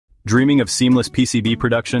Dreaming of seamless PCB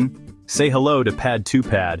production? Say hello to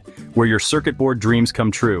Pad2Pad, where your circuit board dreams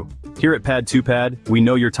come true. Here at Pad2Pad, we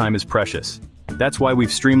know your time is precious. That's why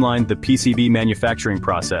we've streamlined the PCB manufacturing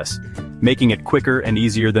process, making it quicker and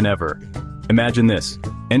easier than ever. Imagine this.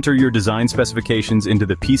 Enter your design specifications into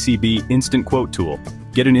the PCB Instant Quote tool.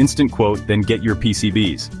 Get an instant quote, then get your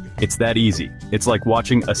PCBs. It's that easy. It's like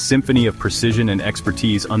watching a symphony of precision and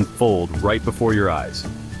expertise unfold right before your eyes.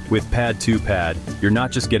 With Pad2Pad, you're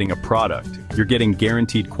not just getting a product, you're getting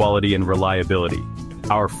guaranteed quality and reliability.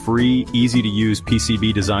 Our free, easy-to-use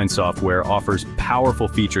PCB design software offers powerful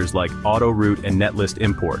features like auto-root and netlist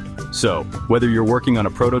import. So, whether you're working on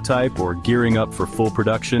a prototype or gearing up for full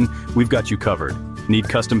production, we've got you covered. Need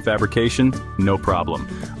custom fabrication? No problem.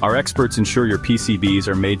 Our experts ensure your PCBs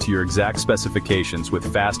are made to your exact specifications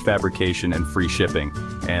with fast fabrication and free shipping.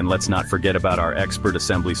 And let's not forget about our expert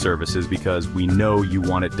assembly services because we know you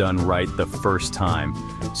want it done right the first time.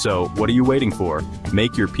 So, what are you waiting for?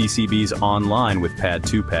 Make your PCBs online with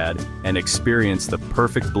Pad2Pad and experience the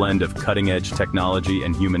perfect blend of cutting-edge technology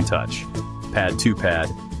and human touch. Pad2Pad,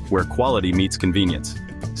 where quality meets convenience.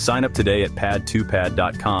 Sign up today at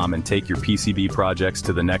pad2pad.com and take your PCB projects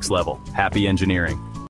to the next level. Happy engineering!